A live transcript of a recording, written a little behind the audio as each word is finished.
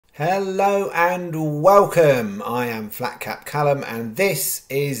Hello and welcome. I am Flatcap Callum and this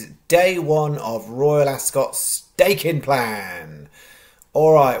is day one of Royal Ascot staking plan.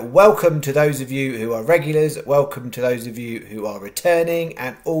 Alright, welcome to those of you who are regulars, welcome to those of you who are returning,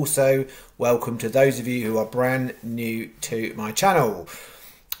 and also welcome to those of you who are brand new to my channel.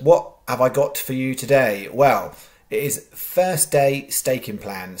 What have I got for you today? Well, it is first day staking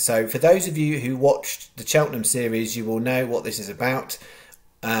plan. So for those of you who watched the Cheltenham series, you will know what this is about.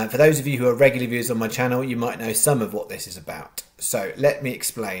 For those of you who are regular viewers on my channel, you might know some of what this is about. So let me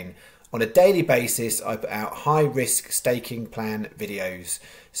explain. On a daily basis, I put out high risk staking plan videos.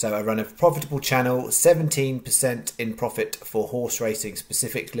 So I run a profitable channel, 17% in profit for horse racing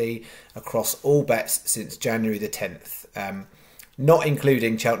specifically across all bets since January the 10th. Not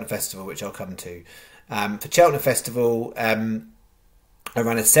including Cheltenham Festival, which I'll come to. For Cheltenham Festival, I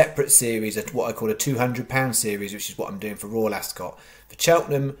ran a separate series of what I call a £200 series, which is what I'm doing for Royal Ascot. For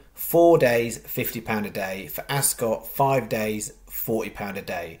Cheltenham, 4 days, £50 a day. For Ascot, 5 days, £40 a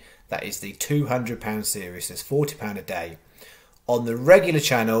day. That is the £200 series, so it's £40 a day. On the regular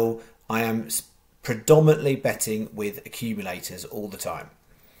channel, I am predominantly betting with accumulators all the time.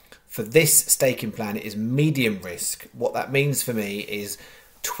 For this staking plan, it is medium risk. What that means for me is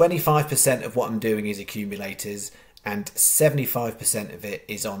 25% of what I'm doing is accumulators, and 75% of it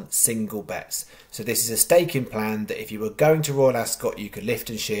is on single bets. So this is a staking plan that if you were going to Royal Ascot, you could lift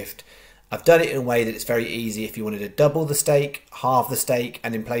and shift. I've done it in a way that it's very easy if you wanted to double the stake, halve the stake,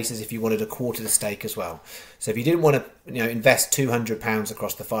 and in places if you wanted a quarter the stake as well. So if you didn't want to invest £200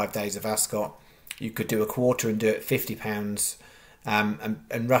 across the 5 days of Ascot, you could do a quarter and do it £50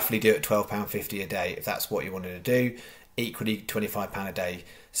 and roughly do it £12.50 a day if that's what you wanted to do. Equally £25 a day.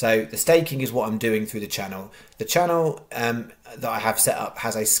 So the staking is what I'm doing through the channel. The channel that I have set up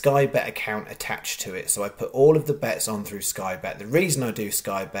has a Sky Bet account attached to it. So I put all of the bets on through Sky Bet. The reason I do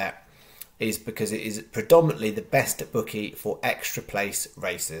Sky Bet is because it is predominantly the best bookie for extra place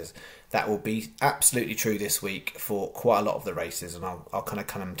races. That will be absolutely true this week for quite a lot of the races, and I'll kind of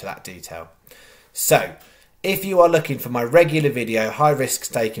come to that detail. So if you are looking for my regular video, high risk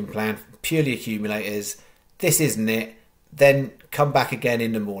staking plan, purely accumulators, this isn't it. Then come back again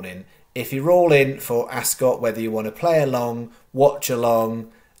in the morning. If you're all in for Ascot, whether you want to play along, watch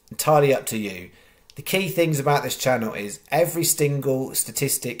along, entirely up to you. The key things about this channel is every single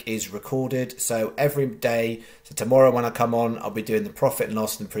statistic is recorded. So every day, so tomorrow when I come on, I'll be doing the profit and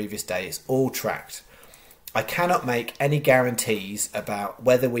loss from the previous day. It's all tracked. I cannot make any guarantees about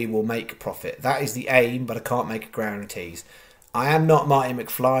whether we will make profit. That is the aim, but I can't make guarantees. I am not Marty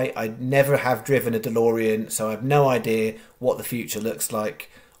McFly. I never have driven a DeLorean, so I have no idea what the future looks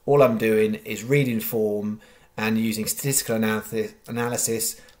like. All I'm doing is reading form and using statistical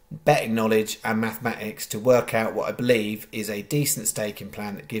analysis, betting knowledge and mathematics to work out what I believe is a decent staking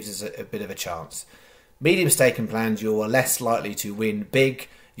plan that gives us a bit of a chance. Medium staking plans, you are less likely to win big.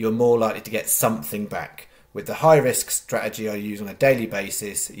 You're more likely to get something back. With the high risk strategy I use on a daily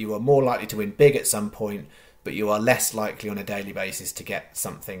basis, you are more likely to win big at some point, but you are less likely on a daily basis to get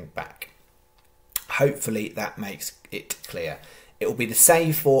something back. Hopefully that makes it clear. It will be the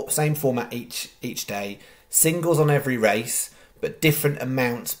same format each day, singles on every race, but different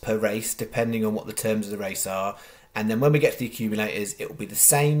amounts per race depending on what the terms of the race are. And then when we get to the accumulators, it will be the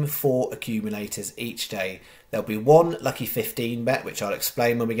same 4 accumulators each day. There'll be one lucky 15 bet, which I'll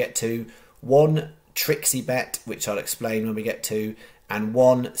explain when we get to, one tricksy bet, which I'll explain when we get to, and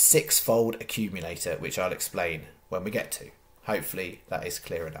one 6-fold accumulator, which I'll explain when we get to. Hopefully that is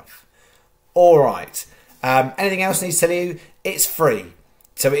clear enough. Alright, anything else I need to tell you? It's free.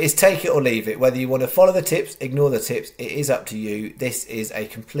 So it is take it or leave it. Whether you want to follow the tips, ignore the tips, it is up to you. This is a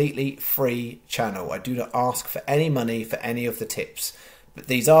completely free channel. I do not ask for any money for any of the tips. But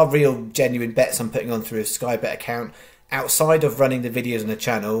these are real, genuine bets I'm putting on through a Sky Bet account. Outside of running the videos on the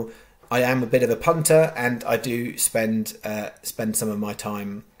channel, I am a bit of a punter and I do spend some of my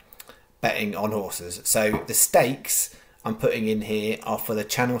time betting on horses. So the stakes I'm putting in here are for the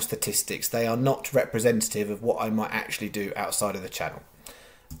channel statistics. They are not representative of what I might actually do outside of the channel.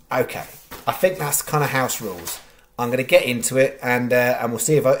 Okay, I think that's kind of house rules. I'm going to get into it and we'll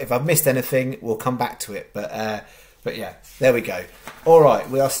see if I've missed anything. We'll come back to it. But yeah, there we go. All right,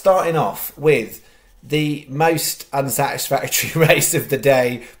 we are starting off with the most unsatisfactory race of the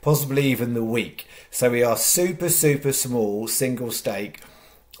day, possibly even the week. So we are super small single stake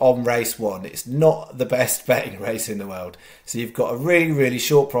on race 1. It's not the best betting race in the world. So you've got a really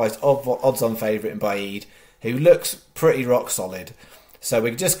short priced odds on favourite in Baid, who looks pretty rock solid. So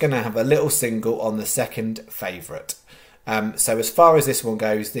we're just going to have a little single on the second favourite. So as far as this one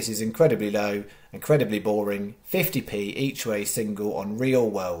goes, this is incredibly low, incredibly boring. 50p each way single on Real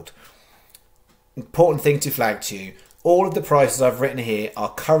World. Important thing to flag to you, all of the prices I've written here are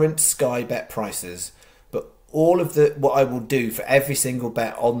current Sky Bet prices, but all of what I will do for every single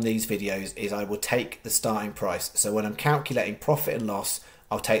bet on these videos is I will take the starting price. So when I'm calculating profit and loss,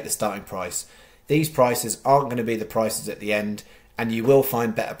 I'll take the starting price. These prices aren't going to be the prices at the end, and you will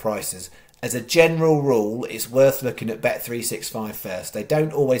find better prices. As a general rule, it's worth looking at Bet365 first. They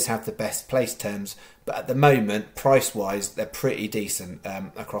don't always have the best place terms, but at the moment, price-wise, they're pretty decent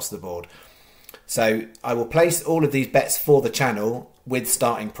across the board. So I will place all of these bets for the channel with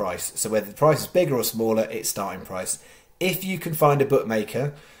starting price. So whether the price is bigger or smaller, it's starting price. If you can find a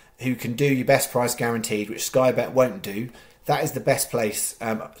bookmaker who can do your best price guaranteed, which Sky Bet won't do, that is the best place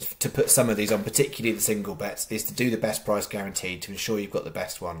to put some of these on, particularly the single bets, is to do the best price guaranteed to ensure you've got the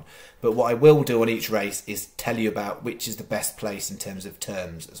best one. But what I will do on each race is tell you about which is the best place in terms of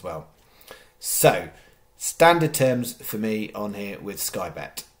terms as well. So, standard terms for me on here with Sky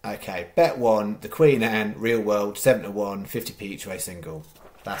Bet. Okay, bet 1, the Queen Anne, Real World, 7-1, 50p each way single.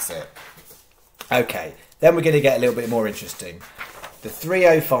 That's it. Okay, then we're going to get a little bit more interesting. The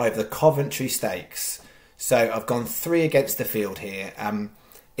 305, the Coventry Stakes. So I've gone 3 against the field here.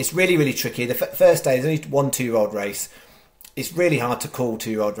 It's really, really tricky. The first day, there's only 1 2-year-old race. It's really hard to call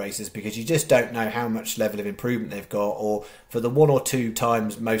 2-year-old races because you just don't know how much level of improvement they've got, or for the 1 or 2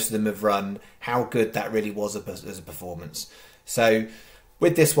 times most of them have run, how good that really was as a performance. So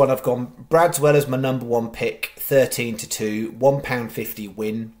with this one, I've gone Bradswell as my number 1 pick, 13-2, £1.50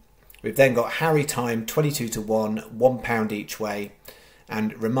 win. We've then got Harry Time, 22-1, £1 each way,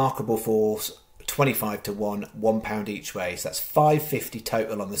 and Remarkable Force, 25-1, £1 each way. So that's £5.50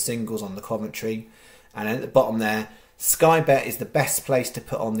 total on the singles on the Coventry. And then at the bottom there, Sky Bet is the best place to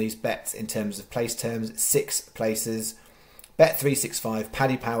put on these bets in terms of place terms, 6 places. Bet365,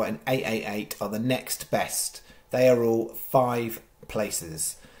 Paddy Power and 888 are the next best. They are all 5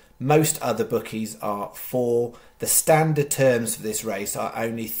 places. Most other bookies are 4. The standard terms for this race are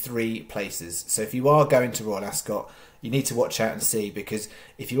only 3 places. So if you are going to Royal Ascot, you need to watch out and see, because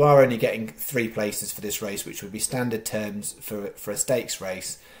if you are only getting 3 places for this race, which would be standard terms for a stakes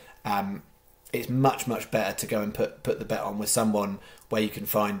race, it's much, much better to go and put the bet on with someone where you can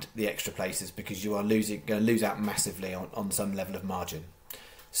find the extra places, because you are going to lose out massively on some level of margin.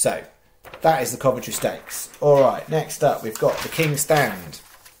 So that is the Coventry Stakes. Alright, next up we've got the King Stand,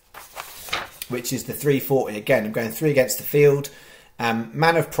 which is the 340. Again, I'm going 3 against the field.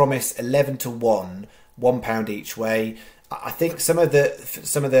 Man of Promise, 11-1, £1 each way. I think some of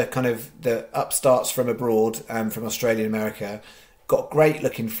the kind of the upstarts from abroad, from Australia and America, got great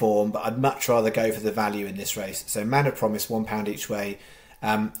looking form, but I'd much rather go for the value in this race. So Man of Promise, £1 each way,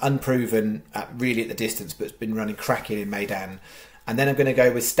 unproven really at the distance, but it's been running cracking in Maidan. And then I'm going to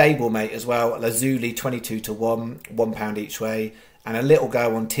go with Stablemate as well, Lazuli, 22-1, £1 each way, and a little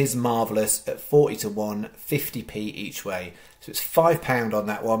go on Tis Marvellous at 40-1, 50p each way. So it's £5 on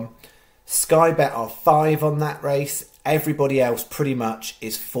that one. Sky Bet are 5 on that race. Everybody else pretty much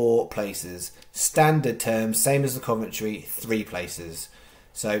is 4 places. Standard terms, same as the Coventry, 3 places.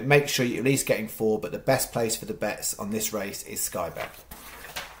 So make sure you're at least getting 4, but the best place for the bets on this race is Sky Bet.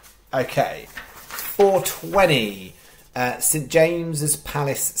 Okay, 420. St James's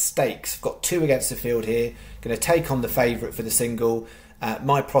Palace Stakes. I've got 2 against the field here. Going to take on the favourite for the single.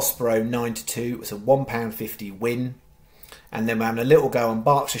 My Prospero, 9-2. It's a £1.50 win. And then we're having a little go on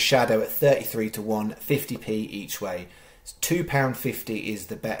Berkshire Shadow at 33-1, 50p each way. So £2.50 is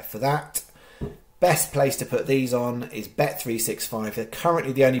the bet for that. Best place to put these on is Bet365. They're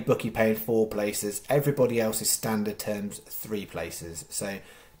currently the only bookie paying 4 places. Everybody else is standard terms, 3 places. So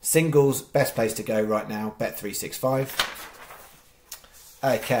singles, best place to go right now, Bet365.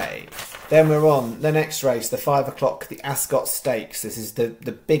 Okay, then we're on the next race, the 5 o'clock, the Ascot Stakes. This is the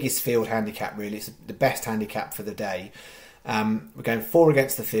biggest field handicap, really. It's the best handicap for the day. We're going 4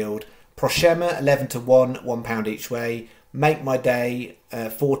 against the field. Proshema, 11-1, £1 each way. Make My Day,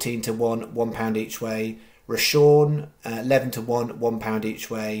 14-1, £1 each way. Rashawn, 11-1, £1 each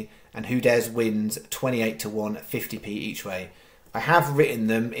way. And Who Dares Wins, 28-1, 50p each way. I have written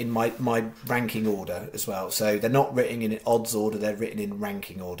them in my ranking order as well. So they're not written in odds order, they're written in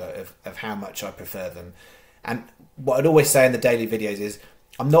ranking order of how much I prefer them. And what I'd always say in the daily videos is,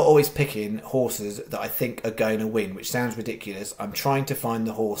 I'm not always picking horses that I think are going to win, which sounds ridiculous. I'm trying to find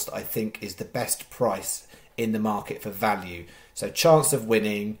the horse that I think is the best price in the market for value. So chance of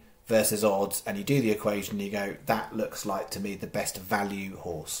winning versus odds, and you do the equation and you go, that looks like to me the best value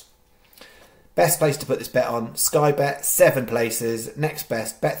horse. Best place to put this bet on, Sky Bet, 7 places. Next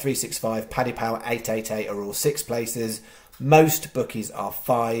best, Bet365, Paddy Power, 888 are all 6 places. Most bookies are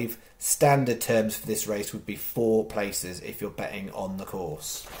 5. Standard terms for this race would be 4 places if you're betting on the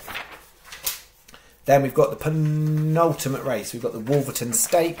course. Then we've got the penultimate race. We've got the Wolverton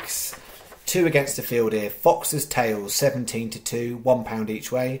Stakes. 2 against the field here. Fox's Tails, 17-2, £1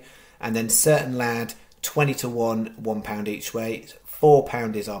 each way. And then Certain Lad, 20-1, £1 each way.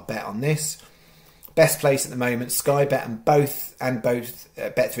 £4 is our bet on this. Best place at the moment, Sky Bet and both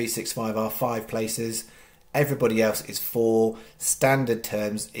Bet365 are 5 places. Everybody else is 4. Standard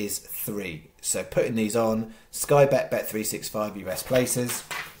terms is 3. So putting these on, Sky Bet, Bet365, your best places.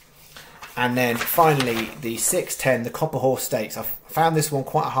 And then finally, the 6-10, the Copper Horse Stakes. I found this one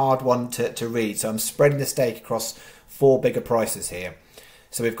quite a hard one to read, so I'm spreading the stake across 4 bigger prices here.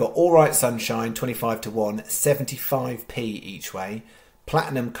 So we've got All Right Sunshine, 25-1, 75p each way.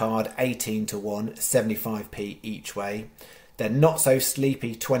 Platinum Card, 18-1, 75p each way. Then Not So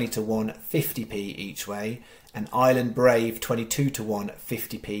Sleepy, 20-1, 50p each way. And Island Brave, 22-1,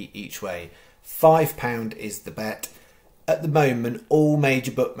 50p each way. £5 is the bet. At the moment, all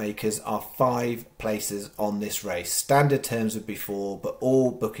major bookmakers are 5 places on this race. Standard terms would be 4, but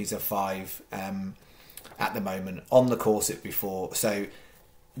all bookies are 5 at the moment. On the course it'd be 4. So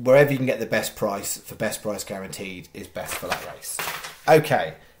wherever you can get the best price for best price guaranteed is best for that race.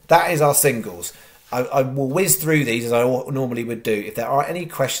 Okay, that is our singles. I will whiz through these as I normally would do. If there are any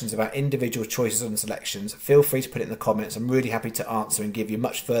questions about individual choices and selections, feel free to put it in the comments. I'm really happy to answer and give you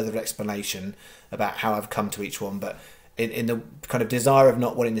much further explanation about how I've come to each one. But in the kind of desire of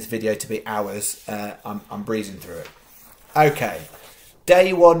not wanting this video to be hours, I'm breezing through it. Okay,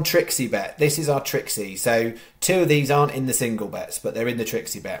 day 1 Trixie bet. This is our Trixie. So 2 of these aren't in the single bets, but they're in the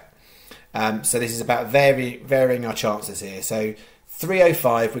Trixie bet. So this is about varying our chances here. So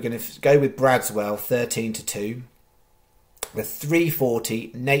 305, we're going to go with Bradswell, 13-2. The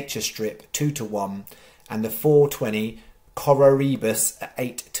 340 Nature Strip, 2-1. And the 420 Cororibus at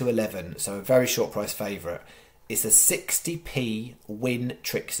 8-11. So a very short price favourite. It's a 60p win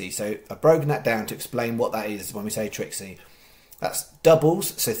Trixie. So I've broken that down to explain what that is when we say Trixie. That's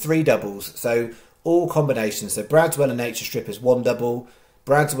doubles, so 3 doubles. So all combinations. So Bradswell and Nature Strip is 1 double.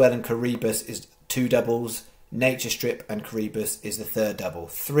 Bradswell and Cororibus is 2 doubles. Nature Strip and Cororibus is the 3rd double.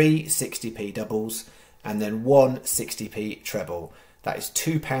 3 60p doubles and then 1 60p treble. That is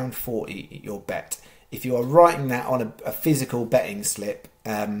 £2.40 your bet. If you are writing that on a physical betting slip,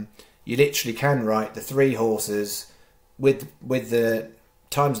 you literally can write the 3 horses with the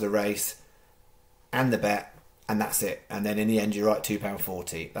times of the race and the bet, and that's it. And then in the end you write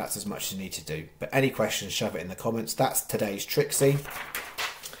 £2.40. That's as much as you need to do. But any questions, shove it in the comments. That's today's Trixie.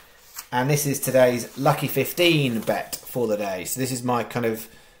 And this is today's Lucky 15 bet for the day. So this is my kind of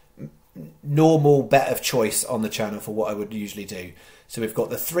normal bet of choice on the channel for what I would usually do. So we've got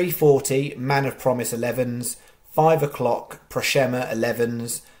the 340 Man of Promise 11s, 5 o'clock Proshema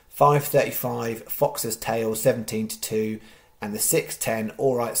 11s, 5:35 Fox's Tail 17-2, and the 6:10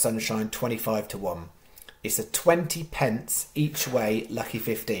 All Right Sunshine 25-1. It's a 20 pence each way Lucky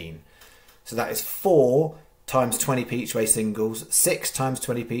 15. So that is 4 times 20p each way singles, 6 times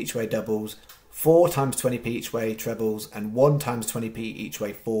 20p each way doubles, 4 times 20p each way trebles, and 1 times 20p each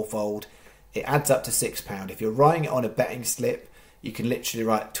way fourfold. It adds up to £6. If you're writing it on a betting slip, you can literally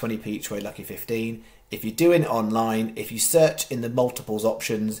write 20p each way Lucky 15. If you're doing it online, if you search in the multiples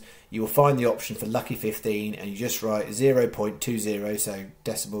options, you will find the option for Lucky 15, and you just write 0.20, so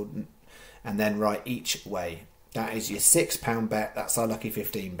decimal, and then write each way. That is your £6 bet. That's our Lucky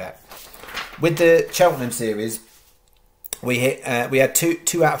 15 bet. With the Cheltenham series, we had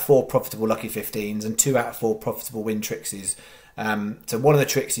two out of 4 profitable Lucky 15s and 2 out of 4 profitable win Trixies. So one of the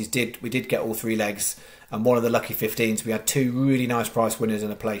Trixies we did get all 3 legs, and one of the Lucky 15s we had 2 really nice price winners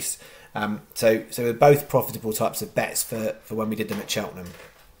and a place. So they're both profitable types of bets for when we did them at Cheltenham.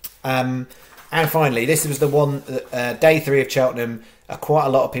 And finally, this was the one day 3 of Cheltenham. Quite a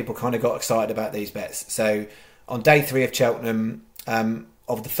lot of people kind of got excited about these bets. So on day 3 of Cheltenham,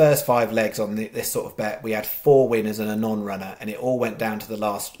 of the first 5 legs on this sort of bet, we had 4 winners and a non-runner, and it all went down to the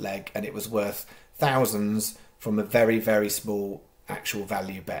last leg, and it was worth thousands from a very, very small actual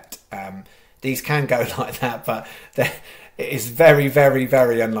value bet. These can go like that, but it is very, very,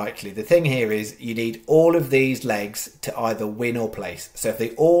 very unlikely. The thing here is you need all of these legs to either win or place. So if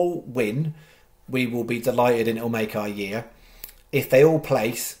they all win, we will be delighted and it will make our year. If they all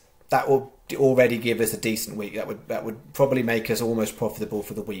place, that will already give us a decent week. That would probably make us almost profitable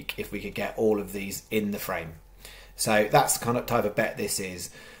for the week if we could get all of these in the frame. So that's the kind of type of bet this is.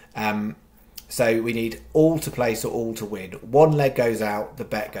 So we need all to place or all to win. One leg goes out, the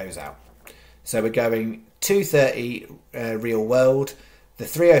bet goes out. So we're going 230 Real World, the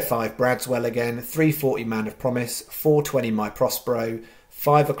 305 Bradswell again, 340 Man of Promise, 420 My Prospero,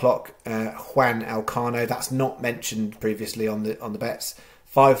 5 o'clock Juan Elcano, that's not mentioned previously on the bets,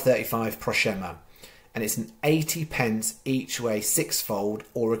 535 Proshema. And it's an 80 pence each way six-fold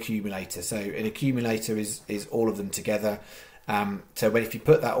or accumulator. So an accumulator is all of them together. So if you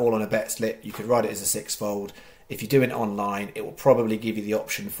put that all on a bet slip, you could write it as a six-fold. If you do it online, it will probably give you the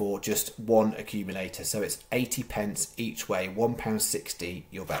option for just one accumulator. So it's 80 pence each way, £1.60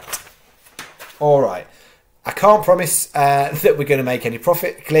 your bet. All right. I can't promise that we're going to make any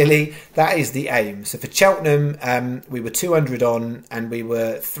profit. Clearly, that is the aim. So for Cheltenham, we were 200 on and we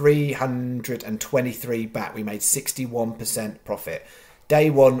were 323 back. We made 61% profit. Day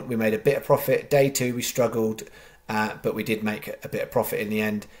one, we made a bit of profit. Day two, we struggled, but we did make a bit of profit in the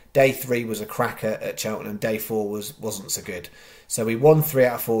end. Day three was a cracker at Cheltenham. Day four wasn't so good. So we won 3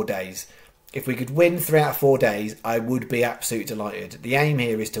 out of 4 days. If we could win 3 out of 4 days, I would be absolutely delighted. The aim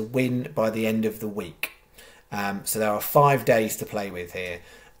here is to win by the end of the week. So there are 5 days to play with here,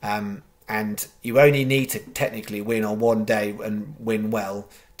 and you only need to technically win on one day and win well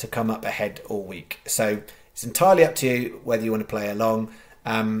to come up ahead all week. So it's entirely up to you whether you want to play along.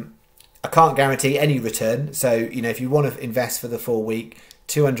 I can't guarantee any return. So, you know, if you want to invest for the full week,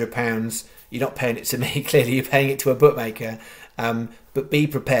 £200, you're not paying it to me. Clearly, you're paying it to a bookmaker. But be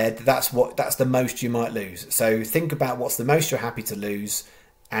prepared. That's the most you might lose. So think about what's the most you're happy to lose,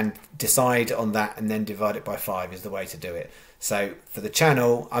 and decide on that, and then divide it by 5 is the way to do it. So for the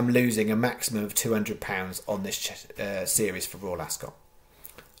channel, I'm losing a maximum of £200 on this series for Royal Ascot.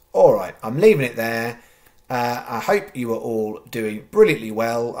 All right, I'm leaving it there. I hope you are all doing brilliantly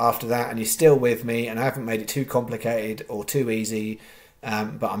well after that, and you're still with me, and I haven't made it too complicated or too easy,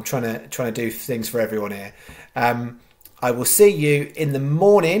 but I'm trying to do things for everyone here. I will see you in the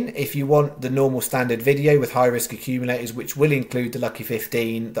morning if you want the normal standard video with high risk accumulators, which will include the Lucky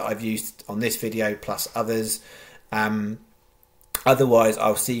 15 that I've used on this video plus others. Otherwise,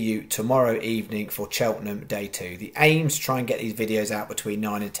 I'll see you tomorrow evening for Cheltenham Day 2. The aim is to try and get these videos out between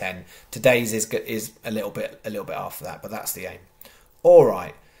 9 and 10. Today's is a little bit after that, but that's the aim. All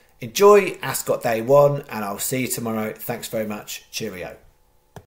right. Enjoy Ascot Day 1, and I'll see you tomorrow. Thanks very much. Cheerio.